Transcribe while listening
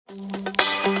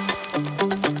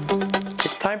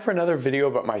time for another video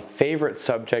about my favorite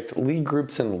subject, Lie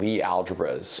groups and Lie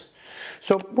algebras.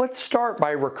 So let's start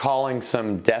by recalling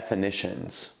some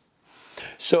definitions.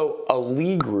 So a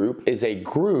Lie group is a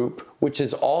group which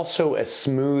is also a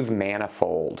smooth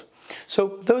manifold.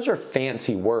 So those are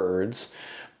fancy words,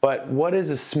 but what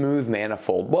is a smooth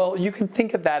manifold? Well, you can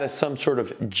think of that as some sort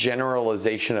of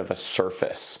generalization of a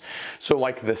surface. So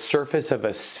like the surface of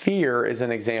a sphere is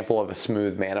an example of a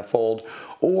smooth manifold,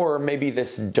 or maybe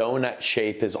this donut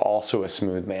shape is also a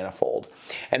smooth manifold.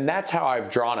 And that's how I've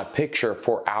drawn a picture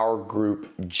for our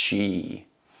group G.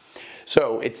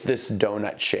 So it's this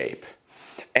donut shape.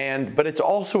 But it's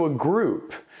also a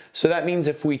group. So that means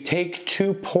if we take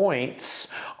 2 points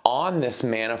on this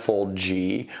manifold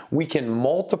G, we can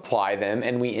multiply them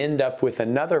and we end up with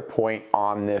another point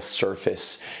on this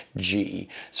surface G.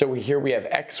 So here we have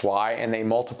xy and they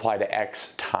multiply to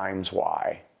x times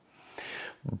y.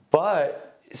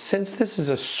 But since this is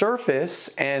a surface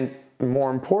and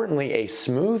more importantly a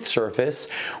smooth surface,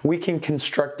 we can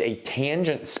construct a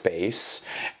tangent space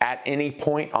at any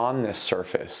point on this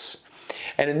surface.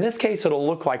 And in this case, it'll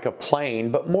look like a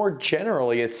plane, but more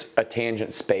generally, it's a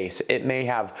tangent space. It may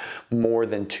have more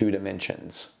than 2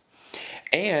 dimensions.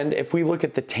 And if we look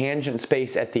at the tangent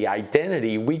space at the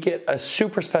identity, we get a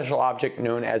super special object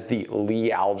known as the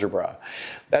Lie algebra.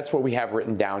 That's what we have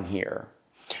written down here.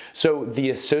 So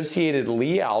the associated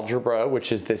Lie algebra,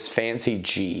 which is this fancy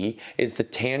G, is the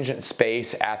tangent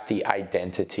space at the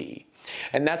identity.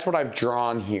 And that's what I've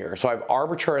drawn here. So I've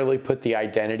arbitrarily put the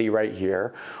identity right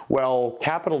here. Well,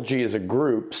 capital G is a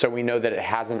group, so we know that it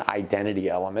has an identity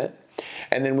element.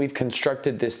 And then we've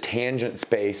constructed this tangent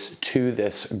space to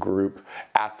this group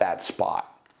at that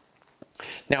spot.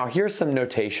 Now here's some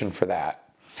notation for that.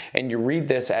 And you read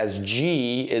this as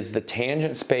G is the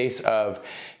tangent space of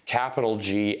capital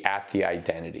G at the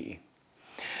identity.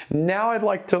 Now I'd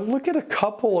like to look at a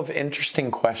couple of interesting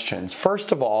questions.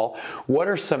 First of all, what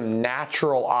are some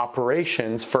natural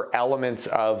operations for elements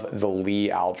of the Lie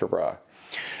algebra?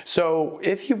 So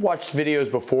if you've watched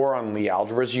videos before on Lie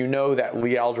algebras, you know that Lie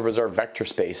algebras are vector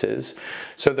spaces.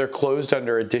 So they're closed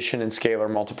under addition and scalar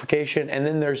multiplication. And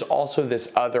then there's also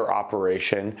this other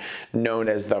operation known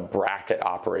as the bracket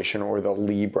operation or the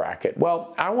Lie bracket.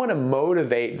 Well, I want to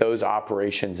motivate those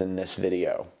operations in this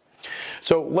video.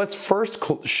 So let's first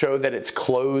show that it's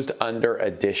closed under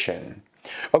addition.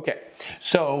 Okay,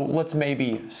 so let's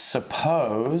maybe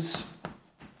suppose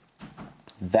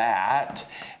that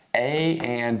A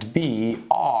and B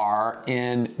are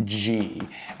in G.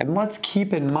 And let's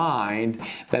keep in mind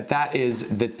that that is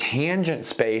the tangent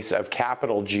space of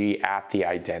capital G at the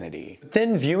identity.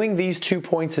 Then viewing these 2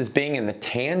 points as being in the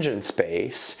tangent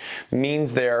space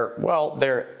means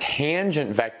they're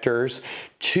tangent vectors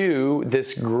to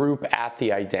this group at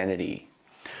the identity.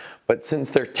 But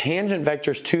since they're tangent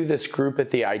vectors to this group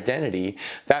at the identity,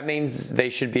 that means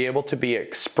they should be able to be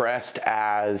expressed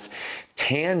as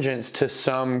tangents to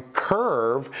some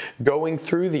curve going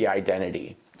through the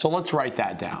identity. So let's write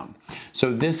that down.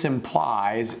 So this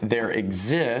implies there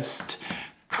exist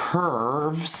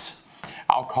curves,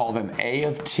 I'll call them A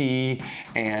of t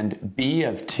and B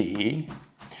of t,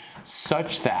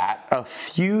 such that a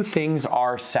few things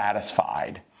are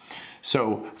satisfied.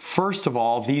 So first of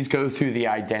all, these go through the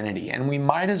identity, and we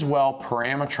might as well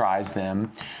parameterize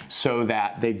them so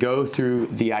that they go through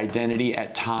the identity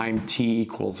at time t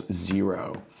equals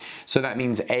 0. So that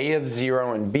means A of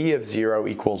 0 and B of 0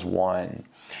 equals 1.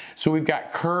 So we've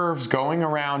got curves going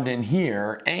around in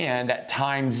here, and at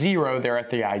time 0, they're at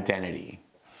the identity.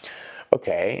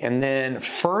 Okay, and then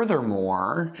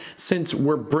furthermore, since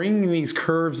we're bringing these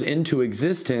curves into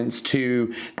existence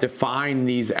to define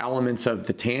these elements of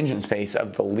the tangent space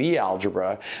of the Lie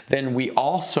algebra, then we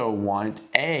also want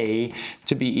A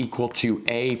to be equal to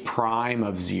A prime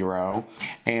of 0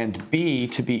 and B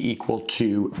to be equal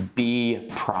to B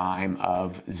prime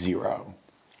of 0.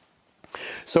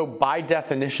 So by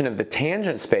definition of the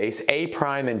tangent space, A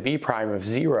prime and B prime of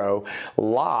 0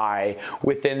 lie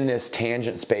within this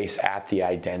tangent space at the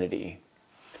identity.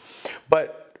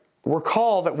 But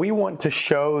recall that we want to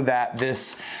show that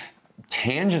this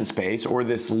tangent space or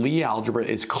this Lie algebra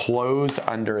is closed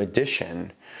under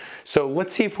addition. So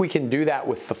let's see if we can do that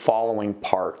with the following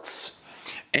parts.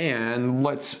 And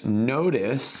let's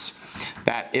notice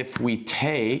that if we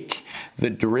take the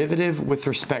derivative with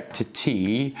respect to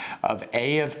t of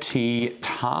A of t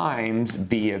times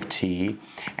B of t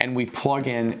and we plug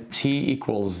in t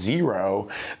equals 0,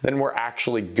 then we're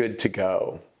actually good to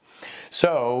go.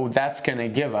 So that's going to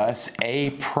give us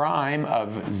A prime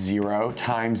of 0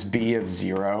 times B of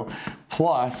 0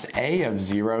 plus A of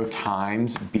 0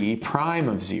 times B prime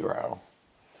of 0.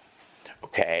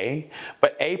 Okay,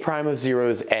 but a prime of 0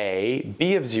 is a,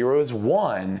 b of 0 is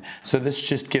 1, so this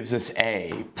just gives us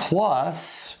a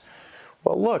plus,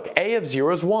 well look, a of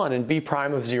 0 is 1 and b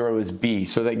prime of 0 is b,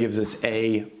 so that gives us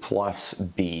a plus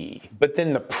b. But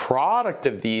then the product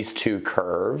of these two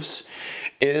curves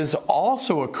is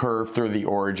also a curve through the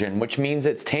origin, which means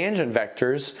its tangent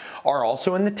vectors are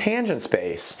also in the tangent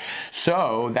space.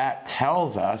 So that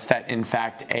tells us that in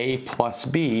fact a plus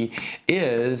b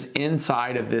is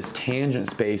inside of this tangent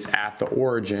space at the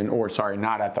origin, or sorry,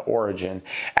 not at the origin,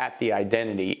 at the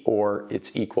identity, or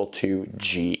it's equal to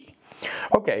g.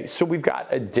 Okay, so we've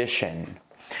got addition.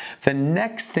 The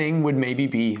next thing would maybe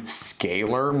be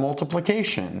scalar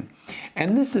multiplication.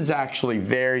 And this is actually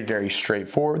very, very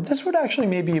straightforward. This would actually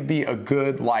maybe be a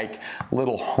good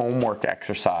little homework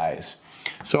exercise.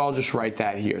 So I'll just write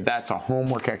that here. That's a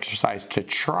homework exercise to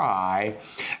try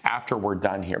after we're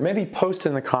done here. Maybe post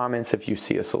in the comments if you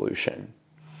see a solution.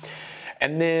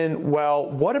 And then, well,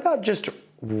 what about just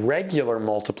regular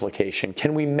multiplication?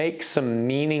 Can we make some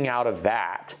meaning out of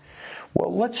that?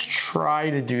 Well, let's try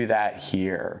to do that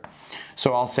here.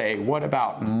 So I'll say, what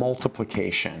about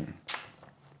multiplication?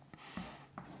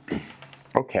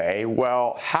 Okay,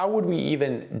 well, how would we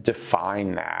even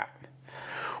define that?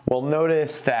 Well,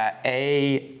 notice that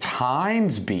a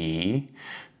times b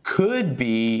could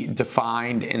be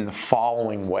defined in the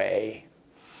following way.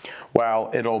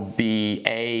 Well, it'll be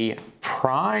a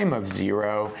prime of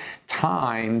 0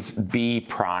 times b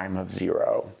prime of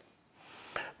 0.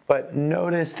 But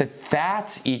notice that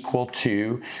that's equal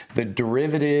to the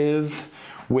derivative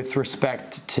with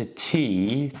respect to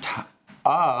t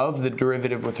of the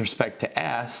derivative with respect to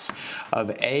s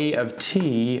of a of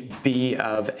t, b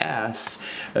of s,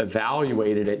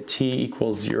 evaluated at t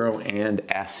equals 0 and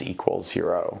s equals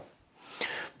 0.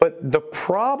 But the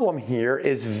problem here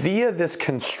is via this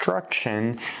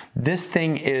construction, this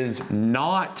thing is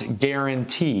not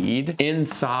guaranteed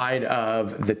inside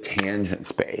of the tangent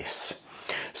space.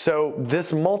 So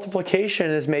this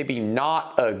multiplication is maybe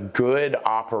not a good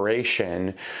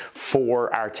operation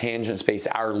for our tangent space,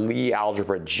 our Lie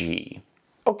algebra G.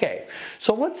 Okay,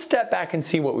 so let's step back and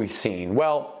see what we've seen.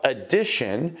 Well,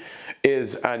 addition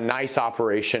is a nice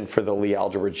operation for the Lie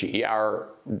algebra G. Our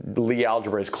Lie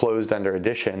algebra is closed under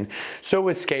addition. So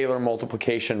is scalar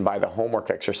multiplication by the homework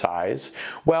exercise.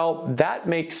 Well, that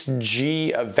makes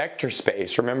G a vector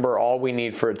space. Remember, all we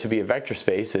need for it to be a vector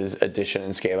space is addition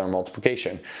and scalar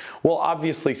multiplication. Well,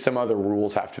 obviously some other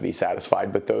rules have to be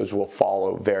satisfied, but those will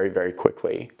follow very, very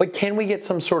quickly. But can we get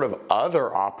some sort of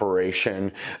other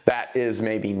operation that is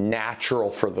maybe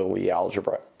natural for the Lie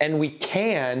algebra? And we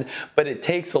can, but it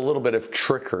takes a little bit of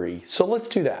trickery. So let's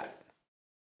do that.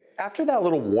 After that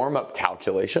little warm-up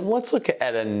calculation, let's look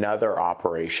at another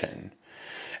operation.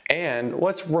 And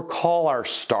let's recall our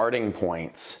starting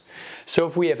points. So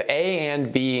if we have a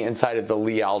and b inside of the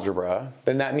Lie algebra,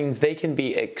 then that means they can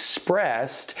be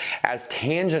expressed as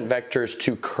tangent vectors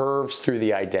to curves through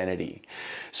the identity.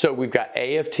 So we've got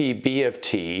a of t, b of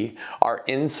t are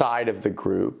inside of the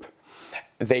group.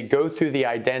 They go through the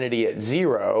identity at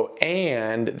 0,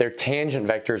 and their tangent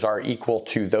vectors are equal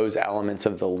to those elements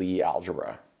of the Lie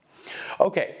algebra.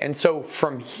 Okay, and so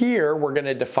from here, we're going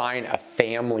to define a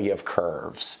family of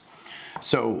curves.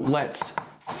 So let's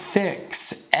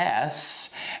fix S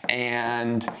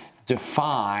and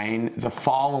define the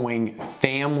following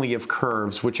family of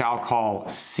curves, which I'll call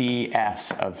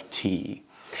CS of t.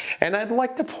 And I'd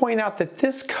like to point out that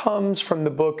this comes from the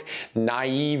book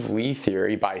Naive Lie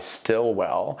Theory by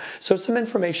Stilwell. So some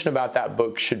information about that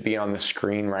book should be on the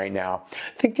screen right now.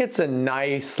 I think it's a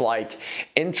nice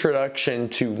introduction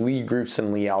to Lie groups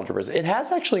and Lie algebras. It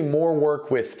has actually more work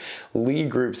with Lie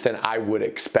groups than I would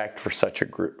expect for such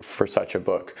a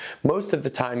book. Most of the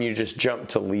time you just jump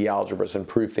to Lie algebras and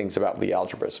prove things about Lie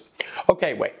algebras.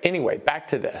 Okay, anyway, back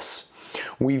to this.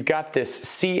 We've got this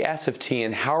CS of t,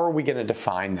 and how are we going to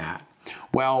define that?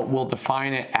 Well, we'll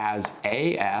define it as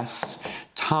AS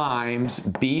times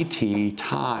BT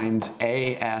times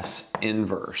AS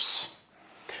inverse.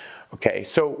 Okay,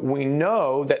 so we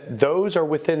know that those are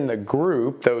within the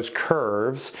group, those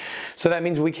curves, so that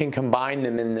means we can combine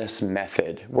them in this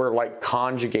method. We're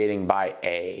conjugating by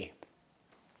A.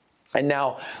 And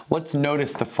now let's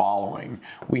notice the following.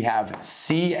 We have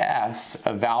CS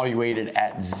evaluated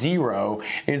at 0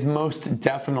 is most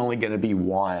definitely going to be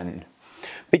 1.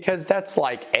 Because that's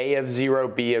A of 0,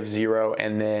 B of 0,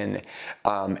 and then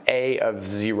A of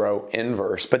 0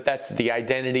 inverse. But that's the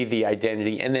identity,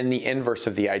 and then the inverse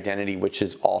of the identity, which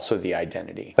is also the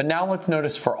identity. But now let's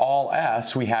notice for all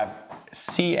S, we have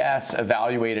CS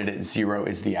evaluated at 0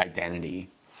 is the identity.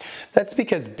 That's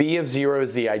because B of 0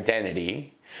 is the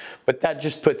identity. But that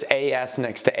just puts AS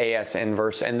next to AS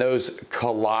inverse, and those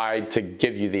collide to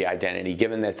give you the identity,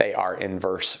 given that they are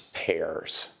inverse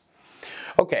pairs.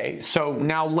 Okay, so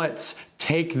now let's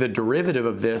take the derivative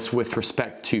of this with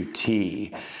respect to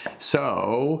t.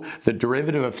 So the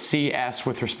derivative of CS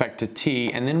with respect to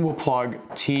t, and then we'll plug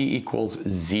t equals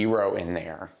 0 in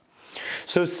there.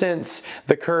 So since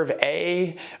the curve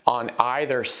A on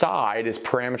either side is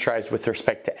parameterized with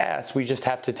respect to S, we just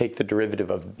have to take the derivative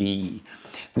of B.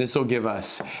 This will give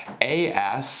us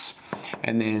AS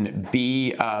and then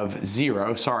B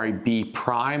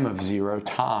prime of 0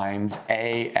 times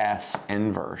AS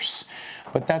inverse.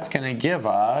 But that's going to give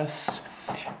us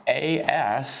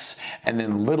AS and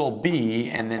then little b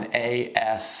and then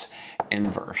AS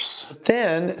inverse.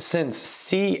 Then since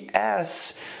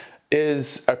CS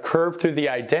is a curve through the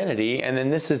identity, and then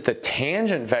this is the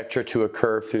tangent vector to a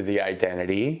curve through the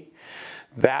identity,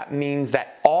 that means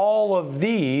that all of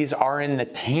these are in the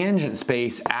tangent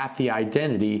space at the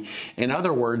identity. In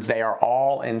other words, they are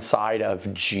all inside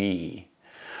of G.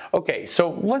 Okay,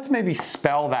 so let's maybe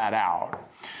spell that out.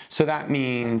 So that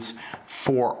means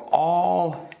for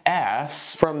all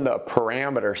S from the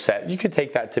parameter set, you could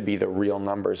take that to be the real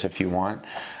numbers if you want.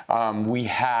 We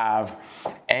have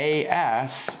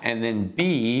AS and then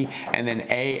B and then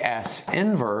AS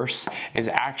inverse is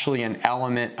actually an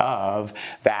element of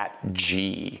that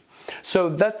G. So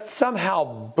that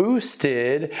somehow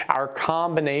boosted our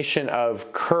combination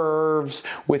of curves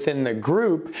within the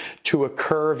group to a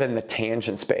curve in the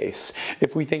tangent space.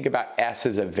 If we think about S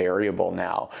as a variable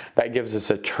now, that gives us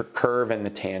a curve in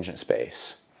the tangent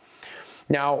space.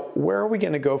 Now, where are we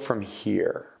going to go from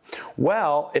here?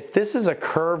 Well, if this is a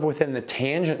curve within the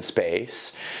tangent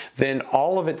space, then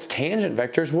all of its tangent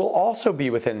vectors will also be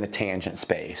within the tangent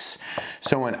space.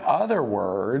 So in other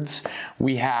words,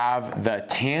 we have the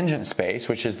tangent space,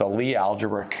 which is the Lie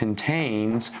algebra,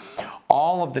 contains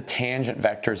all of the tangent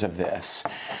vectors of this.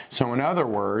 So in other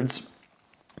words,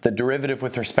 the derivative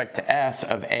with respect to S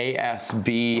of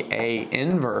ASB A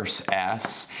inverse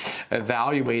S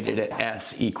evaluated at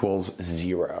S equals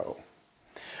 0.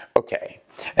 Okay,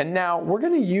 and now we're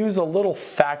going to use a little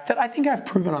fact that I think I've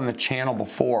proven on the channel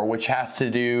before, which has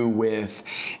to do with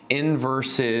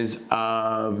inverses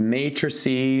of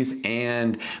matrices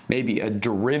and maybe a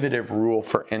derivative rule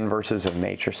for inverses of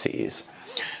matrices.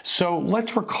 So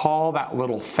let's recall that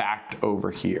little fact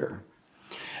over here.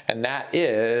 And that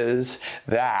is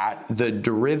that the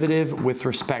derivative with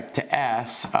respect to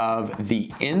S of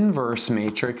the inverse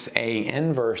matrix A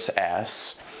inverse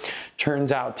S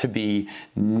turns out to be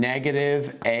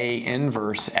negative A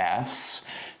inverse S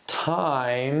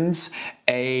times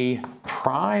A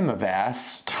prime of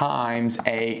S times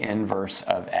A inverse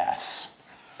of S.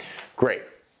 Great.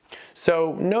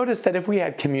 So notice that if we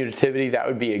had commutativity, that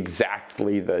would be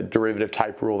exactly the derivative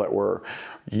type rule that we're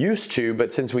used to,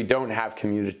 but since we don't have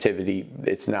commutativity,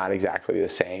 it's not exactly the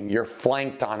same. You're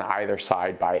flanked on either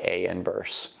side by A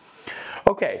inverse.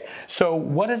 Okay, so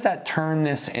what does that turn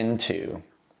this into?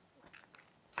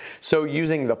 So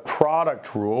using the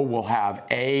product rule, we'll have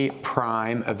A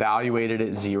prime evaluated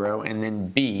at 0 and then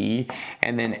B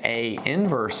and then A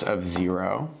inverse of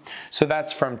 0. So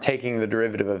that's from taking the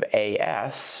derivative of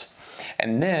AS.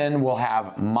 And then we'll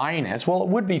have minus, well it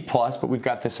would be plus, but we've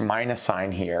got this minus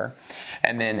sign here.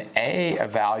 And then A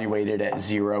evaluated at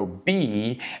 0,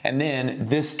 B, and then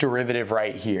this derivative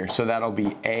right here. So that'll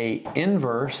be A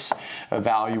inverse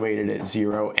evaluated at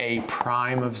 0, A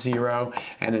prime of 0,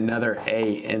 and another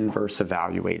A inverse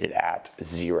evaluated at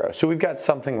 0. So we've got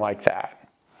something like that.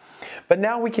 But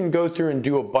now we can go through and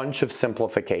do a bunch of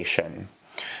simplification.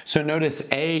 So notice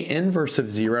A inverse of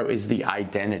 0 is the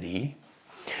identity.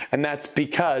 And that's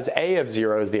because A of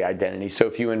 0 is the identity. So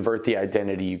if you invert the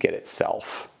identity, you get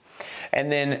itself.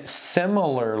 And then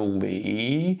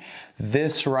similarly,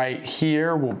 this right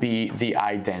here will be the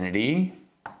identity,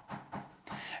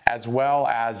 as well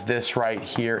as this right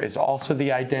here is also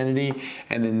the identity,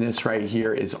 and then this right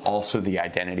here is also the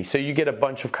identity. So you get a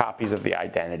bunch of copies of the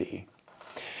identity.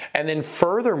 And then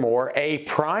furthermore, A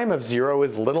prime of 0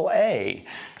 is little a.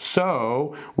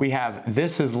 So we have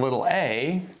this is little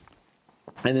a,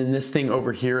 and then this thing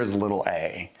over here is little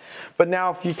a. But now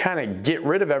if you kind of get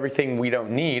rid of everything we don't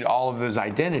need, all of those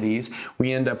identities,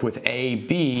 we end up with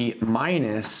AB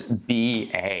minus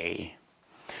BA.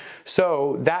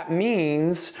 So that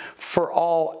means for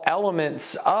all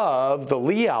elements of the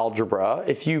Lie algebra,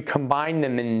 if you combine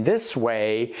them in this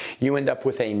way, you end up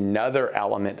with another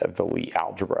element of the Lie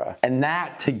algebra. And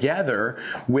that together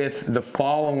with the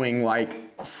following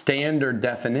standard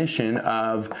definition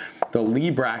of the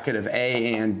Lie bracket of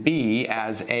A and B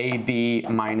as AB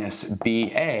minus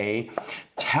BA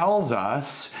tells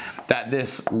us that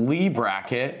this Lie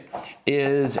bracket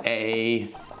is a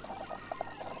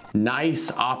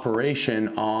nice operation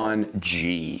on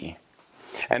G.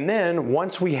 And then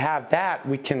once we have that,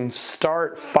 we can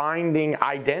start finding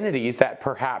identities that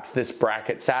perhaps this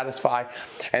bracket satisfy,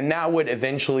 and that would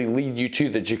eventually lead you to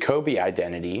the Jacobi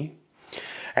identity.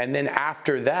 And then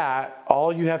after that,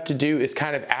 all you have to do is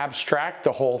kind of abstract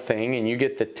the whole thing and you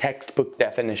get the textbook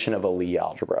definition of a Lie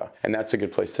algebra. And that's a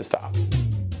good place to stop.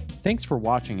 Thanks for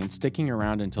watching and sticking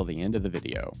around until the end of the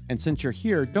video. And since you're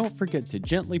here, don't forget to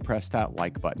gently press that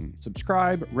like button,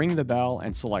 subscribe, ring the bell,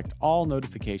 and select all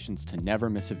notifications to never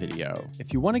miss a video.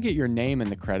 If you want to get your name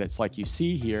in the credits like you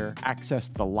see here, access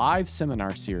the live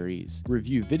seminar series,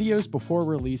 review videos before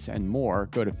release, and more,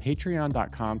 go to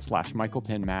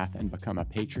patreon.com/michaelpennmath and become a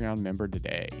Patreon member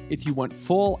today. If you want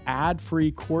full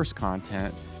ad-free course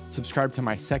content, subscribe to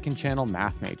my second channel,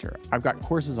 Math Major. I've got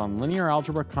courses on linear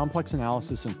algebra, complex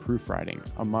analysis, and proofwriting,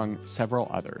 among several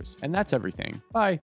others. And that's everything. Bye.